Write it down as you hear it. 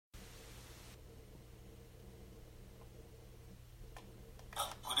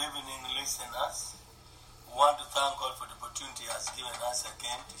us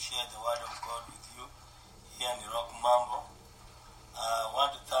again to share the word of God with you here in Rock Mambo. I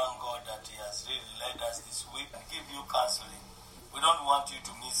want to thank God that He has really led us this week and give you counseling. We don't want you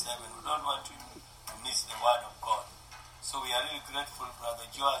to miss heaven. We don't want you to miss the word of God. So we are really grateful. Brother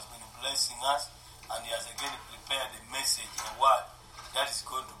Joe has been blessing us, and he has again prepared a message, a word that is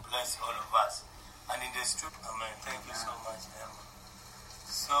going to bless all of us. And in the studio, amen. Thank you so much, Emma.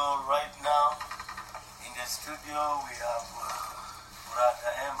 So right now, in the studio, we have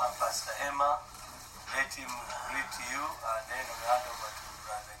Brother Emma, Pastor Emma. Let him greet you, and then we hand over to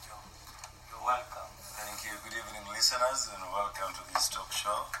Brother Joe. You're welcome. Thank you. Good evening, listeners, and welcome to this talk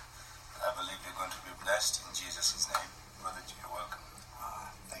show. I believe you're going to be blessed in Jesus' name. Brother Joe, you're welcome.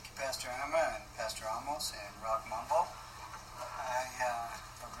 Thank you, Pastor Emma and Pastor Amos and Rock Mambo. I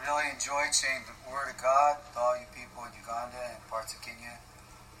really enjoyed sharing the Word of God with all you people in Uganda and parts of Kenya.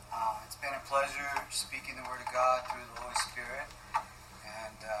 It's been a pleasure speaking the Word of God through the Holy Spirit.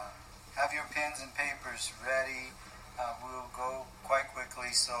 And have your pens and papers ready. We'll go quite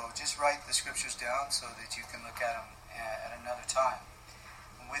quickly, so just write the scriptures down so that you can look at them at another time.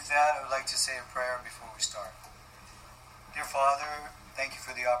 And with that, I would like to say a prayer before we start. Dear Father, thank you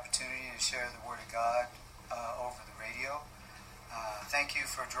for the opportunity to share the Word of God over the radio. Thank you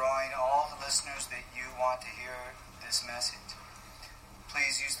for drawing all the listeners that you want to hear this message.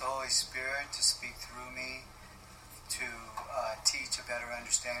 Please use the Holy Spirit to speak through me, to teach a better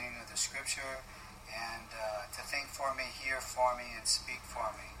understanding of the Scripture, and to think for me, hear for me, and speak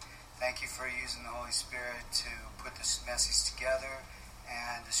for me. Thank you for using the Holy Spirit to put this message together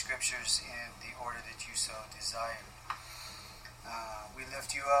and the Scriptures in the order that you so desire. We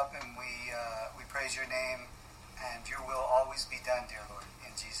lift you up and we praise your name, and your will always be done, dear Lord.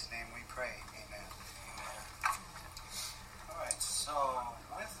 In Jesus' name we pray. Amen. All right, so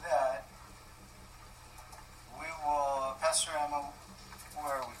with that, we will, Pastor Emma,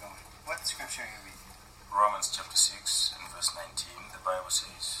 where are we going? What scripture are you reading? Romans chapter 6 and verse 19, the Bible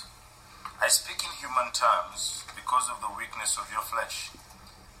says, I speak in human terms because of the weakness of your flesh.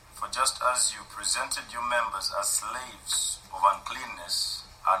 For just as you presented your members as slaves of uncleanness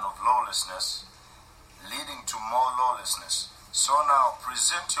and of lawlessness, leading to more lawlessness, so now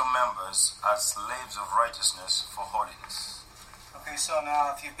present your members as slaves of righteousness for holiness. Okay, so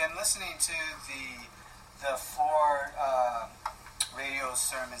now if you've been listening to the four radio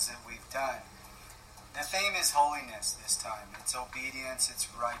sermons that we've done, the theme is holiness this time. It's obedience, it's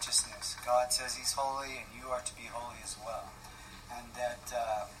righteousness. God says He's holy, and you are to be holy as well. And that,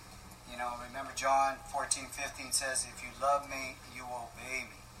 remember John 14:15 says, if you love me, you will obey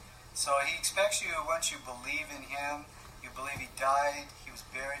me. So He expects you, once you believe in Him, you believe He died, He was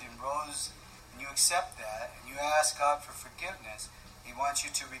buried and rose, and you accept that, and you ask God for forgiveness, He wants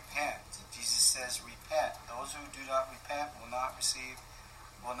you to repent. Jesus says, repent. Those who do not repent will not see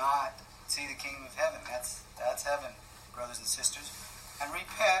the kingdom of heaven. That's heaven, brothers and sisters. And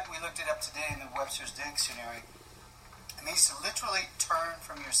repent, we looked it up today in the Webster's Dictionary. It means to literally turn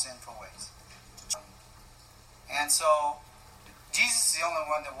from your sinful ways. And so, Jesus is the only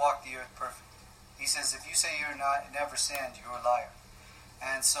one that walked the earth perfect. He says, if you say you're not, never sinned, you're a liar.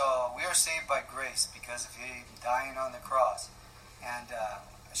 And so, we are saved by grace because of Him dying on the cross and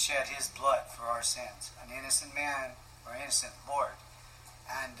shed His blood for our sins. An innocent man, or innocent Lord,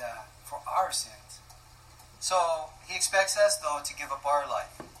 and for our sins. So, He expects us, though, to give up our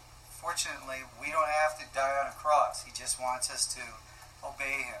life. Fortunately, we don't have to die on a cross. He just wants us to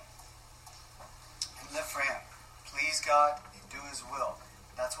obey Him and live for Him. Please God and do His will.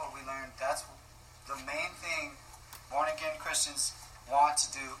 That's what we learned. That's the main thing born-again Christians want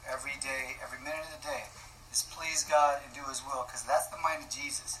to do every day, every minute of the day, is please God and do His will, because that's the mind of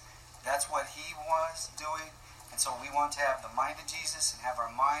Jesus. That's what He was doing, and so we want to have the mind of Jesus and have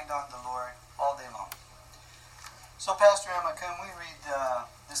our mind on the Lord all day long. So, Pastor Emma, can we read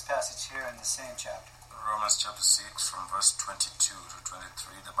this passage here in the same chapter? Romans chapter 6 from verse 22 to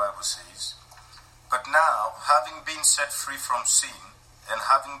 23, the Bible says, But now, having been set free from sin, and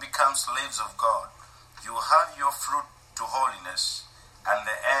having become slaves of God, you have your fruit to holiness, and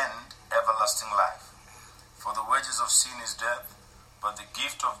the end everlasting life. For the wages of sin is death, but the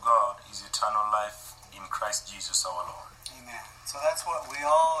gift of God is eternal life in Christ Jesus our Lord. Amen. So that's what we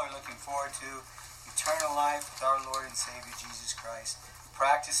all are looking forward to, eternal life with our Lord and Savior Jesus Christ,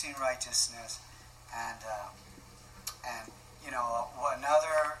 practicing righteousness, and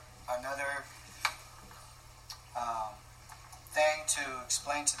another thing to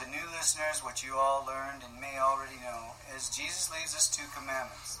explain to the new listeners, what you all learned and may already know, is Jesus leaves us two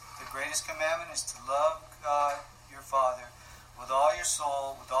commandments. The greatest commandment is to love God, your Father, with all your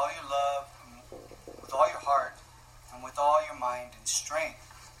soul, with all your love, with all your heart, and with all your mind and strength.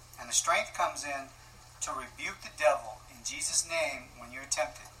 And the strength comes in to rebuke the devil in Jesus' name when you're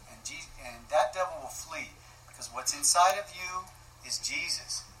tempted. And that devil will flee, because what's inside of you is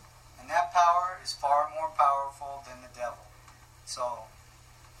Jesus. And that power is far more powerful than the devil. So,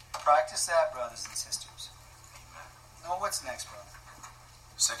 practice that, brothers and sisters. Amen. Now, what's next, brother?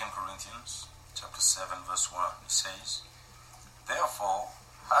 2 Corinthians chapter 7, verse 1, it says, Therefore,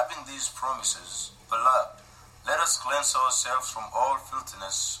 having these promises, beloved, let us cleanse ourselves from all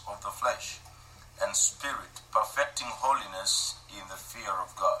filthiness of the flesh and spirit, perfecting holiness in the fear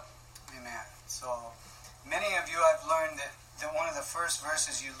of God. Amen. So, many of you, I've learned that one of the first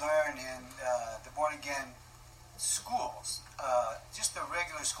verses you learn in the born-again schools, just the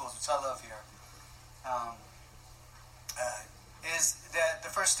regular schools, which I love here, is that the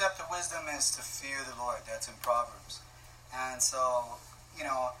first step to wisdom is to fear the Lord. That's in Proverbs. And so,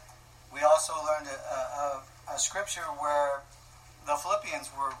 we also learned a scripture where the Philippians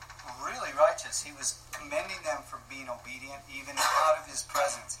were really righteous. He was commending them for being obedient, even out of his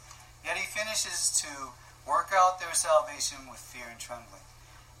presence. Yet he finishes to work out their salvation with fear and trembling.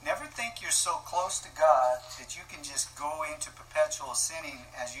 Never think you're so close to God that you can just go into perpetual sinning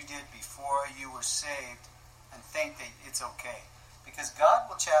as you did before you were saved and think that it's okay. Because God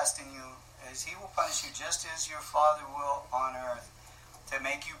will chasten you, as he will punish you just as your Father will on earth, to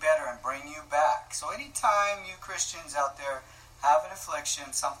make you better and bring you back. So anytime you Christians out there have an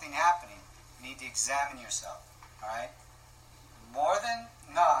affliction, something happening, you need to examine yourself. Alright? More than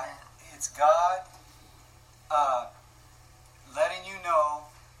not, it's God letting you know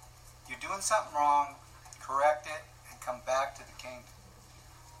you're doing something wrong, correct it, and come back to the kingdom.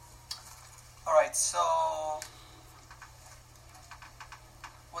 Alright, so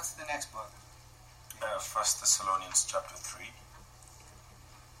what's the next book? 1 Thessalonians chapter 3.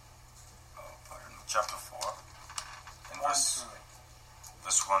 Chapter 4. And verse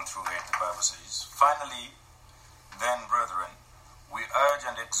 1 through 8, the Bible says, Finally, then, brethren, we urge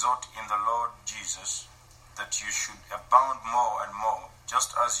and exhort in the Lord Jesus that you should abound more and more,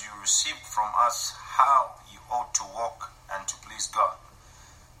 just as you received from us how you ought to walk and to please God.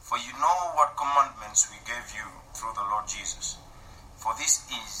 For you know what commandments we gave you through the Lord Jesus. For this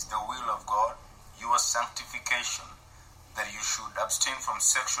is the will of God, your sanctification, that you should abstain from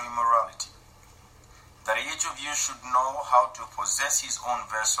sexual immorality, that each of you should know how to possess his own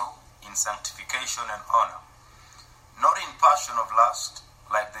vessel in sanctification and honor, not in passion of lust,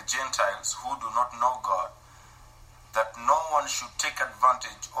 like the Gentiles who do not know God, that no one should take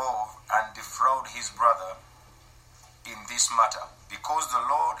advantage of and defraud his brother in this matter, because the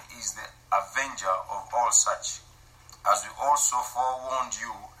Lord is the avenger of all such, as we also forewarned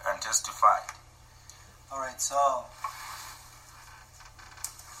you and testified. Alright, so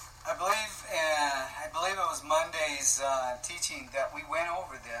I believe it was Monday's teaching that we went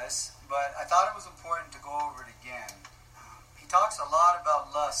over this, but I thought it was important to go over it again. He talks a lot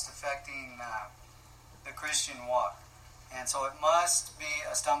about lust affecting the Christian walk, and so it must be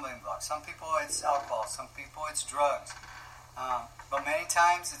a stumbling block. Some people it's alcohol, some people it's drugs, but many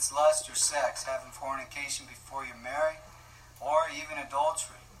times it's lust or sex, having fornication before you're married, or even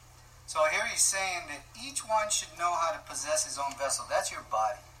adultery. So here he's saying that each one should know how to possess his own vessel. That's your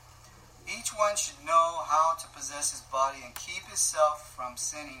body. Each one should know how to possess his body and keep himself from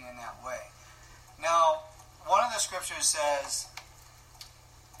sinning in that way. Now, one of the scriptures says,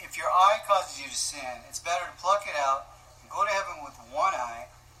 if your eye causes you to sin, it's better to pluck it out and go to heaven with one eye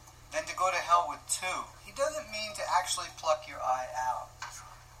than to go to hell with two. He doesn't mean to actually pluck your eye out.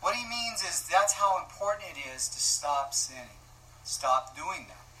 What he means is that's how important it is to stop sinning. Stop doing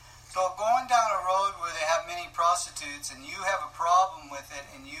that. So going down a road where they have many prostitutes and you have a problem with it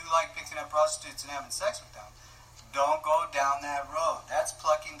and you like picking up prostitutes and having sex with them, don't go down that road. That's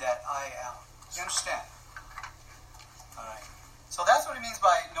plucking that eye out. You understand? Alright. So that's what it means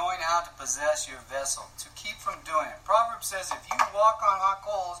by knowing how to possess your vessel, to keep from doing it. Proverbs says if you walk on hot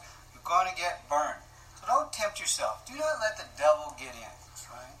coals, you're going to get burned. So don't tempt yourself. Do not let the devil get in.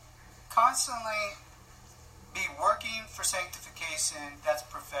 Right? Constantly be working for sanctification. That's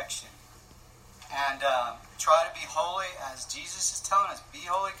perfection. And try to be holy as Jesus is telling us. Be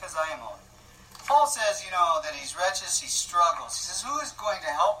holy because I am holy. Paul says, that he's wretched, he struggles. He says, who is going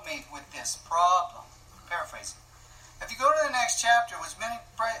to help me with this problem? Paraphrasing. If you go to the next chapter, which many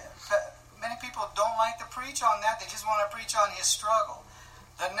people don't like to preach on that, they just want to preach on his struggle.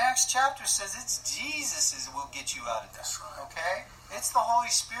 The next chapter says it's Jesus that will get you out of that. That's right. Okay? It's the Holy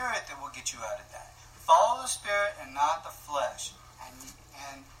Spirit that will get you out of that. Follow the Spirit and not the flesh.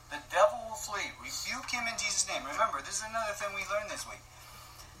 And the devil will flee. Rebuke him in Jesus' name. Remember, this is another thing we learned this week.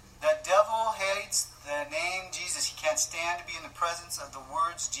 The devil hates the name Jesus. He can't stand to be in the presence of the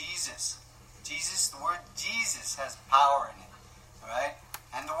words Jesus. The word Jesus has power in it. All right?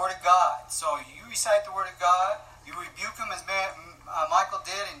 And the Word of God. So you recite the Word of God. You rebuke him as Michael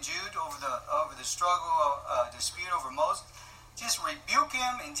did in Jude over the struggle, dispute over Moses. Just rebuke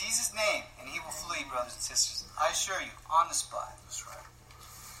him in Jesus' name, and he will flee, brothers and sisters. I assure you, on the spot. That's right.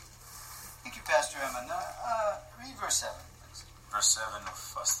 Thank you, Pastor Emma. Read verse 7, please. Verse 7 of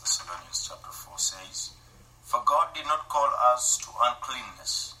 1 Thessalonians chapter 4 says, For God did not call us to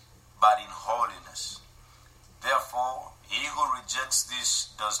uncleanness, but in holiness. Therefore, he who rejects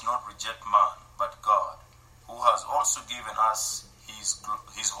this does not reject man, but God, who has also given us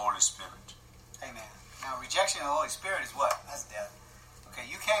his Holy Spirit. Amen. Now, rejection of the Holy Spirit is what? That's death. Okay,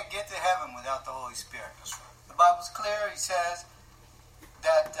 you can't get to heaven without the Holy Spirit. That's right. The Bible's clear. He says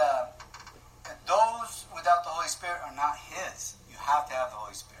that those without the Holy Spirit are not his. You have to have the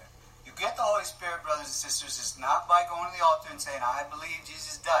Holy Spirit. You get the Holy Spirit, brothers and sisters, it's not by going to the altar and saying, I believe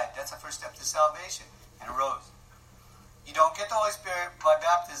Jesus died. That's the first step to salvation and arose. You don't get the Holy Spirit by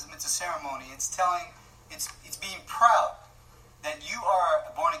baptism. It's a ceremony. It's being proud that you are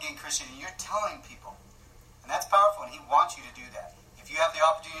a born-again Christian and you're telling people. And that's powerful, and he wants you to do that. If you have the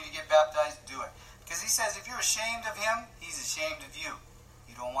opportunity to get baptized, do it. Because he says if you're ashamed of him, he's ashamed of you.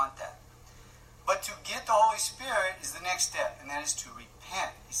 You don't want that. But to get the Holy Spirit is the next step, and that is to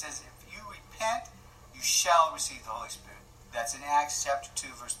repent. He says if you repent, you shall receive the Holy Spirit. That's in Acts chapter 2,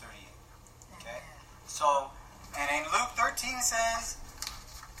 verse 38. Okay? So, and in Luke 13 it says,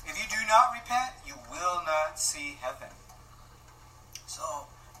 if you do not repent, you will not see heaven. So,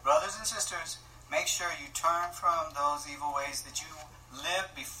 brothers and sisters, make sure you turn from those evil ways that you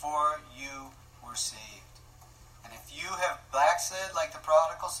lived before you were saved. And if you have backslid like the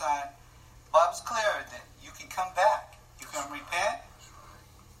prodigal son, the Bible's clear that you can come back. You can repent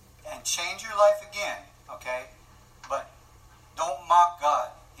and change your life again, okay? But don't mock God.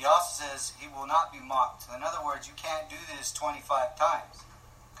 He also says he will not be mocked. So in other words, you can't do this 25 times.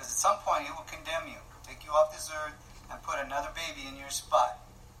 Because at some point he will condemn you, take you off this earth, and put another baby in your spot.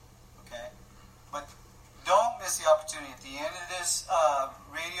 Okay? But don't miss the opportunity. At the end of this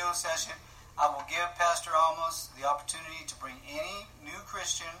radio session, I will give Pastor Amos the opportunity to bring any new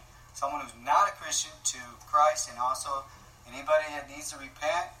Christian, someone who's not a Christian, to Christ, and also anybody that needs to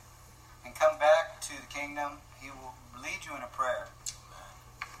repent and come back to the kingdom. He will lead you in a prayer.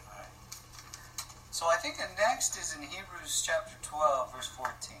 All right. So I think the next is in Hebrews chapter 12, verse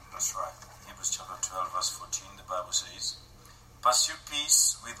 14. That's right. Hebrews chapter 12, verse 14, the Bible says, Pursue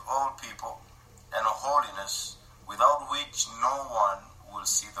peace with all people and holiness, without which no one will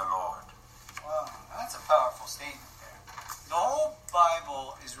see the Lord. Wow, that's a powerful statement there. The whole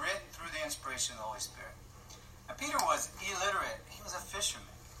Bible is written through the inspiration of the Holy Spirit. And Peter was illiterate. He was a fisherman.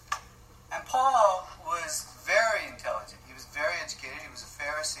 And Paul was very intelligent. He was very educated. He was a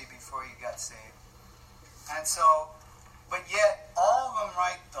Pharisee before he got saved. And so, but yet, all of them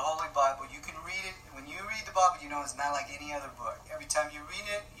write the Holy Bible. You can read it. When you read the Bible, you know it's not like any other book. Every time you read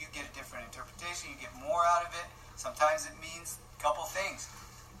it, you get a different interpretation. You get more out of it. Sometimes it means a couple things.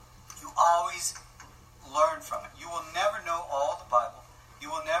 You always learn from it. You will never know all the Bible.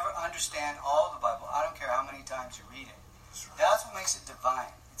 You will never understand all the Bible. I don't care how many times you read it. That's what makes it divine.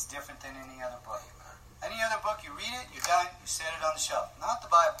 It's different than any other book. Any other book, you read it, you're done, you set it on the shelf. Not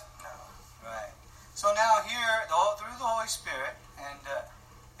the Bible. No. Right. So now here, through the Holy Spirit, and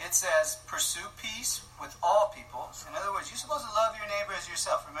it says, pursue peace with all people. In other words, you're supposed to love your neighbor as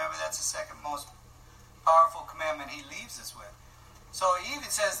yourself. Remember, that's the second most powerful commandment he leaves us with. So he even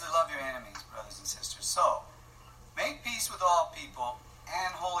says to love your enemies, brothers and sisters. So, make peace with all people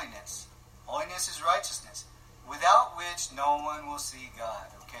and holiness. Holiness is righteousness, without which no one will see God,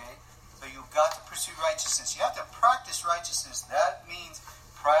 okay? So you've got to pursue righteousness. You have to practice righteousness. That means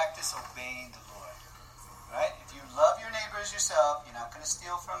practice obeying the Lord, right? If you love your neighbor as yourself, you're not going to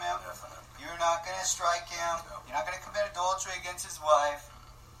steal from him. You're not going to strike him. You're not going to commit adultery against his wife.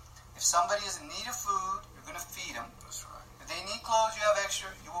 If somebody is in need of food, you're going to feed them. That's right. If they need clothes, you have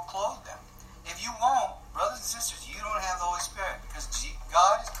extra, you will clothe them. If you won't, brothers and sisters, you don't have the Holy Spirit, because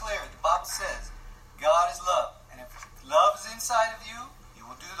God is clear. The Bible says God is love. And if love is inside of you, you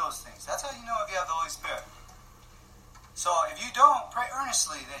will do those things. That's how you know if you have the Holy Spirit. So if you don't, pray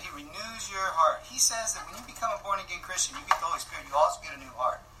earnestly that he renews your heart. He says that when you become a born-again Christian, you get the Holy Spirit, you also get a new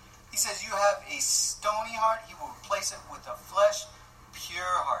heart. He says you have a stony heart, he will replace it with a flesh,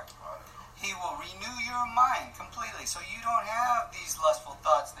 pure heart. He will renew your mind completely, so you don't have these lustful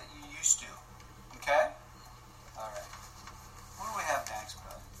thoughts that you used to. Okay? All right. What do we have next,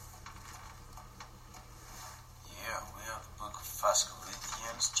 brother? Yeah, we have the book of 1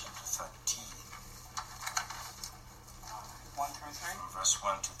 Corinthians chapter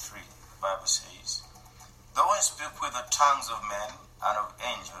and of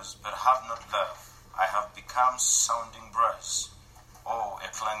angels, but have not love, I have become sounding brass, or a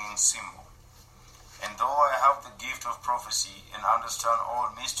clanging cymbal. And though I have the gift of prophecy and understand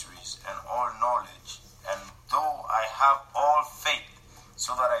all mysteries and all knowledge, and though I have all faith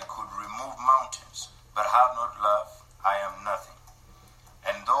so that I could remove mountains, but have not love, I am nothing.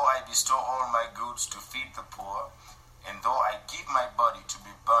 And though I bestow all my goods to feed the poor, and though I give my body to be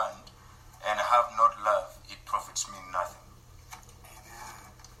burned, and have not love, it profits me nothing.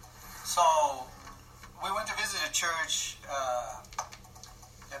 Amen. So, we went to visit a church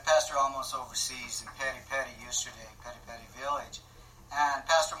that Pastor almost oversees in Petty yesterday, Petty Village. And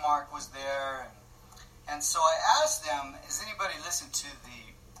Pastor Mark was there. And so I asked them, has anybody listened to the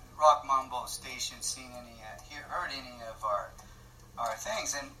Rock Mambo station, seen any, heard any of our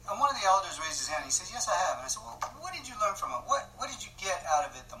things? And one of the elders raised his hand. He says, yes, I have. And I said, well, what did you learn from it? What did you get out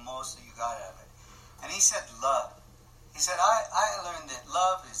of it the most that you got out of it? And he said, love. He said, I learned that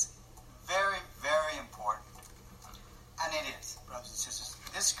love is very, very important. And it is, brothers and sisters.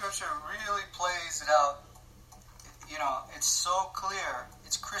 This scripture really plays it out. You know, it's so clear.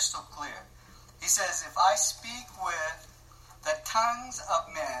 It's crystal clear. He says, if I speak with the tongues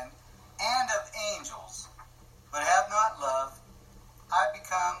of men and of angels, but have not love, I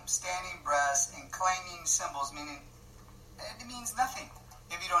become standing brass and clanging cymbals, meaning it means nothing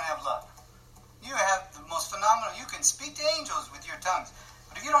if you don't have love. You have the most phenomenal, you can speak to angels with your tongues,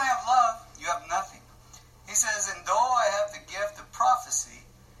 but if you don't have love, you have nothing. He says, and though I have the gift of prophecy,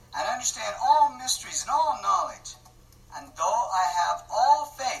 and understand all mysteries and all knowledge, and though I have all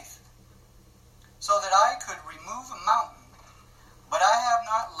faith, so that I could remove a mountain, but I have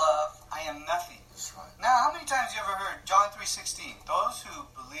not love, I am nothing. That's right. Now, how many times have you ever heard John 3:16? Those who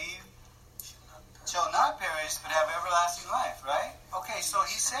believe shall not perish, but have everlasting life, right? Okay, so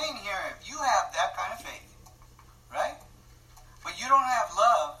he's saying here, if you have that kind of faith, right? But you don't have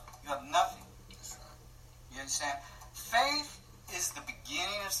love, you have nothing. That's right. You understand? Faith is the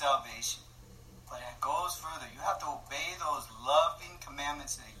beginning of salvation, but it goes further. You have to obey those loving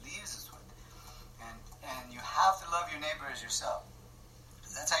commandments that he leaves us with. And you have to love your neighbor as yourself.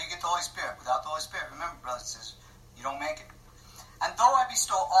 That's how you get the Holy Spirit. Without the Holy Spirit, remember, brothers and sisters, you don't make it. And though I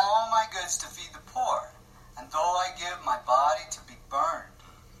bestow all my goods to feed the poor, and though I give my body to be burned,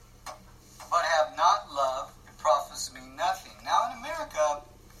 but have not love, it profits me nothing. Now in America,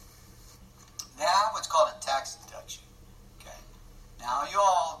 they have what's called a tax deduction. Okay. Now you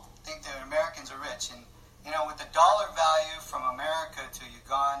all think that Americans are rich, and you know, with the dollar value from America to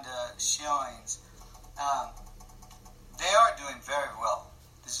Uganda shillings, they are doing very well.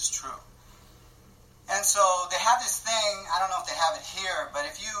 This is true. And so they have this thing, I don't know if they have it here, but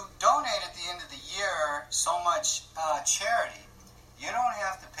if you donate at the end of the year so much charity, you don't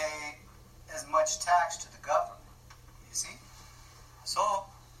have to pay as much tax to the government. You see? So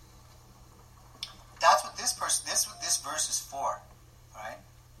that's what this verse is for, right?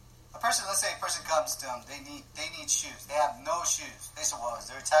 Let's say a person comes to them, they need shoes. They have no shoes. They say, well, is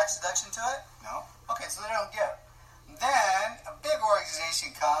there a tax deduction to it? No. Okay, so they don't give. Then a big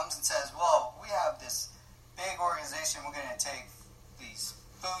organization comes and says, well, we have this big organization. We're going to take these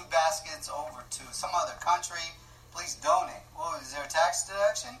food baskets over to some other country. Please donate. Well, is there a tax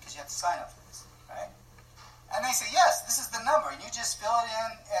deduction? Because you have to sign up for this, right? And they say, yes, this is the number. And you just fill it in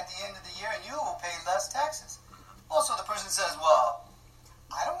at the end of the year and you will pay less taxes. Also, the person says, well,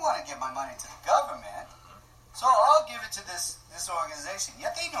 I don't want to give my money to the government, so I'll give it to this organization.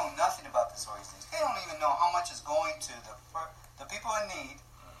 Yet they know nothing about this organization. They don't even know how much is going to the people in need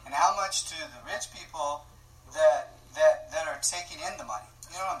and how much to the rich people that are taking in the money.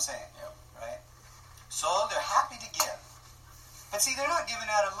 You know what I'm saying? Yep. Right? So they're happy to give. But see, they're not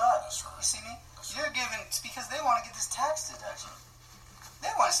giving out of love. That's right. You see me? That's You're giving because they want to get this tax deduction. They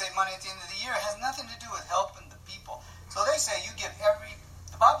want to save money at the end of the year. It has nothing to do with helping the people. So they say you give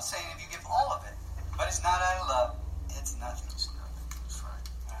the Bible's saying if you give all of it, but it's not out of love, it's nothing. It's nothing. That's right.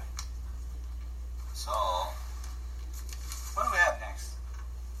 All right. So, what do we have next?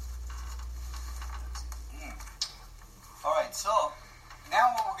 All right, so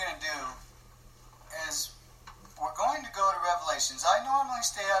now what we're going to do is we're going to go to Revelations. I normally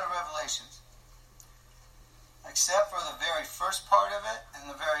stay out of Revelations, except for the very first part of it and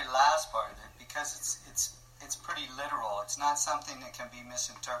the very last part of it, because it's pretty literal. It's not something that can be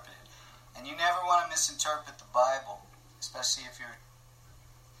misinterpreted. And you never want to misinterpret the Bible, especially if you're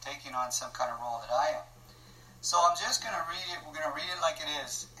taking on some kind of role that I am. So I'm just going to read it. We're going to read it like it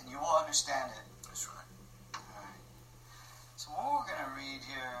is, and you will understand it. That's right. All right. So what we're going to read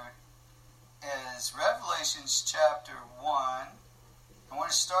here is Revelations chapter 1. I want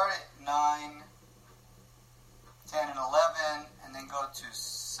to start at 9 10 and 11, and then go to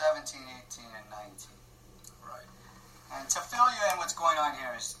 17, 18, and 19. Right. And to fill you in, what's going on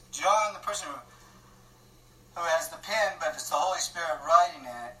here is John, the person who has the pen, but it's the Holy Spirit writing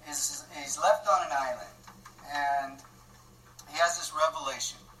it, he's left on an island. And he has this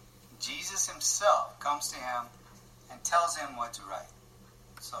revelation. Jesus himself comes to him and tells him what to write.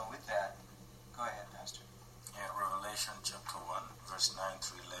 So with that, go ahead, Pastor. Yeah, Revelation chapter 1, verse 9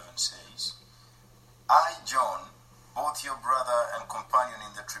 through 11 says, I, John, both your brother and companion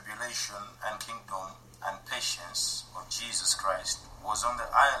in the tribulation and kingdom and patience of Jesus Christ, was on the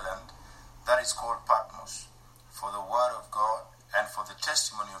island that is called Patmos, for the word of God and for the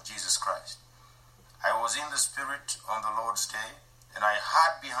testimony of Jesus Christ. I was in the Spirit on the Lord's day, and I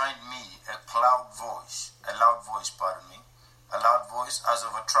heard behind me a loud voice as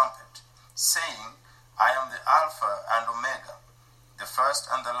of a trumpet, saying, I am the Alpha and Omega, the first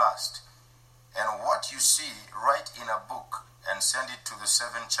and the last. And what you see, write in a book and send it to the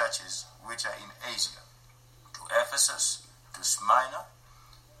 7 churches which are in Asia, to Ephesus, to Smyrna,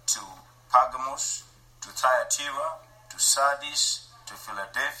 to Pergamos, to Thyatira, to Sardis, to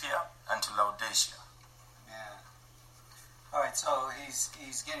Philadelphia, and to Laodicea. Yeah. All right, so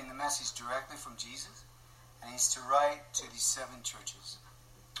he's getting the message directly from Jesus, and he's to write to these 7 churches.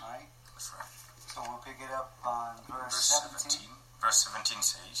 All right? That's right. So we'll pick it up on verse 17. Verse 17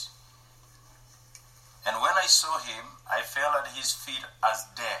 says, And when I saw him, I fell at his feet as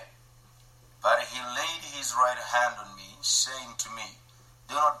dead. But he laid his right hand on me, saying to me,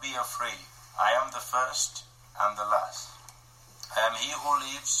 Do not be afraid. I am the first and the last. I am he who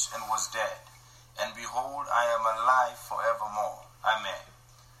lives and was dead. And behold, I am alive forevermore. Amen.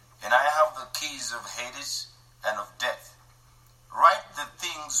 And I have the keys of Hades and of death. Write the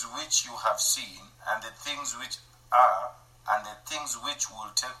things which you have seen, and the things which are, and the things which will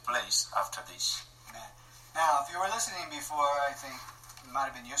take place after this. Amen. Now, if you were listening before, I think it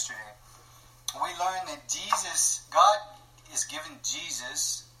might have been yesterday, we learned that God is giving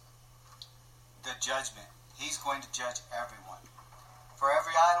Jesus the judgment. He's going to judge everyone. For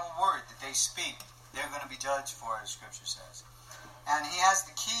every idle word that they speak, they're going to be judged for, as Scripture says. And he has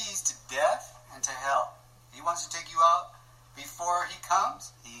the keys to death and to hell. He wants to take you out before he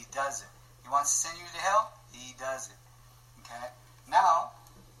comes. He does it. He wants to send you to hell. He does it. Okay? Now,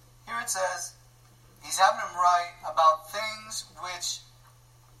 here it says, he's having him write about things which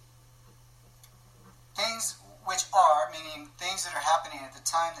are, meaning things that are happening at the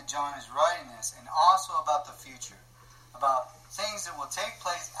time that John is writing this, and also about the future, about things that will take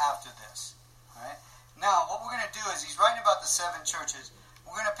place after this. All right? Now, what we're going to do is he's writing about the 7 churches.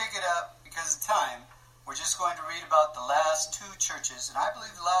 We're going to pick it up because of time. We're just going to read about the last 2 churches, and I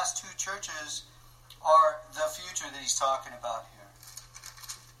believe the last 2 churches are the future that he's talking about here.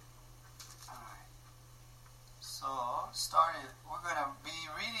 All right. So, we're going to be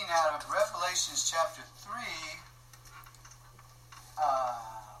reading out of Revelations chapter 3,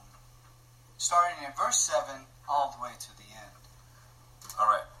 starting in verse 7 all the way to the end. All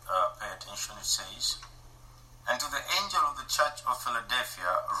right, pay attention. It says, And to the angel of the church of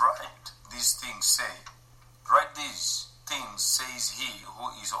Philadelphia write these things, says he who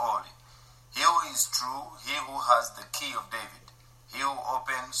is holy, he who is true, he who has the key of David, he who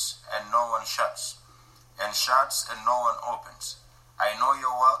opens and no one shuts, and shuts and no one opens. I know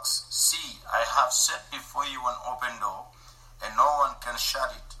your works. See, I have set before you an open door, and no one can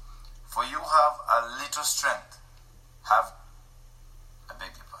shut it. For you have a little strength,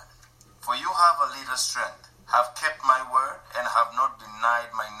 For you have a little strength, have kept my word, and have not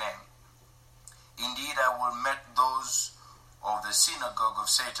denied my name. Indeed, I will make those of the synagogue of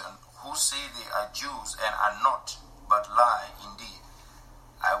Satan, who say they are Jews and are not, but lie indeed.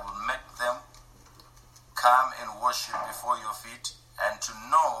 I will make them come and worship before your feet, and to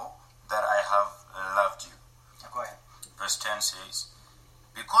know that I have loved you. Go ahead. Verse 10 says,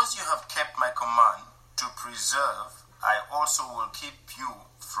 Because you have kept my command to preserve, I also will keep you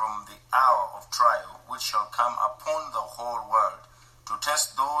from the hour of trial, which shall come upon the whole world, to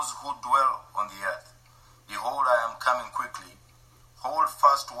test those who dwell on the earth. Behold, I am coming quickly. Hold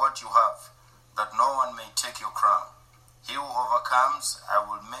fast what you have, that no one may take your crown. He who overcomes, I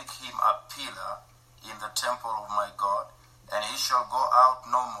will make him a pillar in the temple of my God, and he shall go out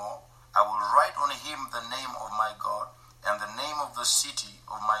no more. I will write on him the name of my God, and the name of the city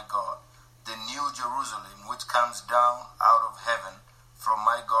of my God, the new Jerusalem, which comes down out of heaven from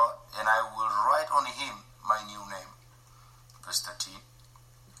my God, and I will write on him my new name. Verse 13.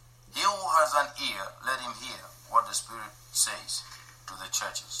 He who has an ear, let him hear what the Spirit says to the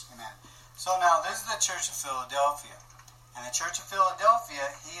churches. Amen. So now, this is the Church of Philadelphia. And the Church of Philadelphia,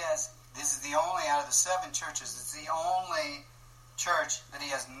 he has This is the only, out of the 7 churches, it's the only church that he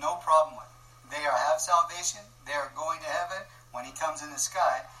has no problem with. They have salvation. They are going to heaven when he comes in the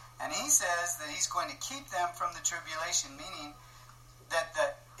sky. And he says that he's going to keep them from the tribulation, meaning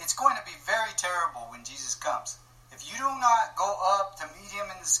that it's going to be very terrible when Jesus comes. If you do not go up to meet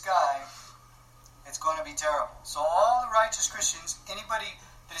him in the sky, it's going to be terrible. So all the righteous Christians, anybody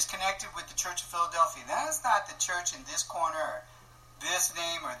that is connected with the Church of Philadelphia, that is not the church in this corner, this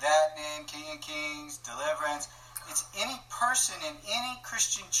name or that name, King of Kings, Deliverance. It's any person in any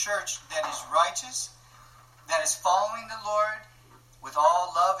Christian church that is righteous, that is following the Lord with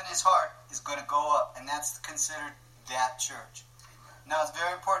all love in his heart, is going to go up. And that's considered that church. Now, it's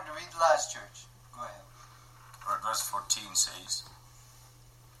very important to read the last church. Go ahead. Verse 14 says,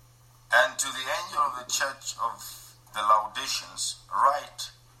 "And to the angel of the church of the Laodiceans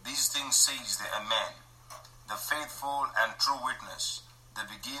write, these things says the Amen, the faithful and true witness, the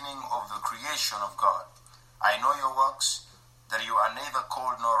beginning of the creation of God. I know your works, that you are neither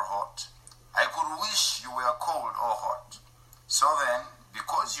cold nor hot. I could wish you were cold or hot. So then,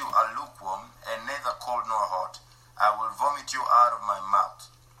 because you are lukewarm and neither cold nor hot, I will vomit you out of my mouth.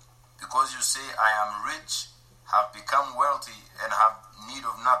 Because you say, I am rich, have become wealthy, and have need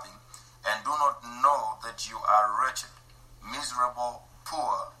of nothing, and do not know that you are wretched, miserable,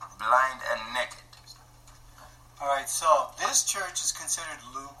 poor, blind, and naked." All right, so this church is considered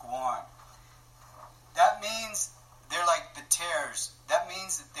lukewarm. That means they're like the tares. That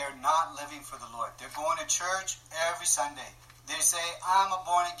means that they're not living for the Lord. They're going to church every Sunday. They say, I'm a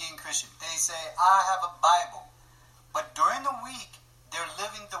born-again Christian. They say, I have a Bible. But during the week, they're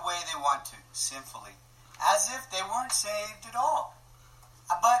living the way they want to, sinfully, as if they weren't saved at all.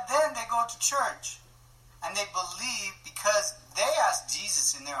 But then they go to church, and they believe because they ask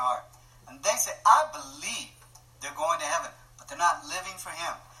Jesus in their heart. And they say, I believe they're going to heaven, but they're not living for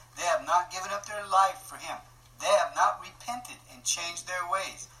him. They have not given up their life for him. They have not repented and changed their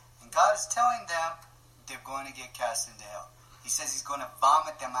ways. And God is telling them they're going to get cast into hell. He says he's going to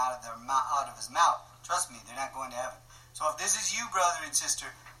vomit them out of his mouth. Trust me, they're not going to heaven. So if this is you, brother and sister,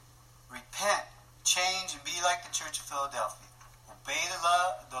 repent, change, and be like the Church of Philadelphia. Obey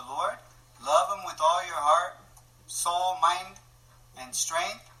the Lord, love him with all your heart, soul, mind, and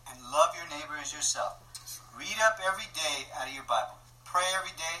strength, and love your neighbor as yourself. Read up every day out of your Bible. Pray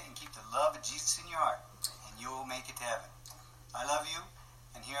every day and keep the love of Jesus in your heart, and you will make it to heaven. I love you,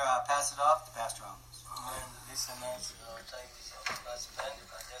 and here I'll pass it off to Pastor Amos. Amen. Listeners, our time is up. Let's spend. You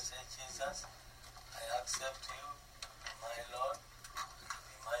can just say, Jesus, I accept you, my Lord, to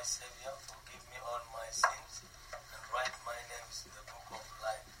be my Savior. Forgive me all my sins, and write my name in the book of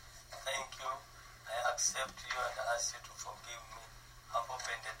life. Thank you. I accept you and ask you to forgive me. I've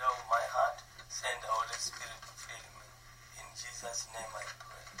opened the door of my heart. Send the Holy Spirit to fill me. In Jesus' name I pray.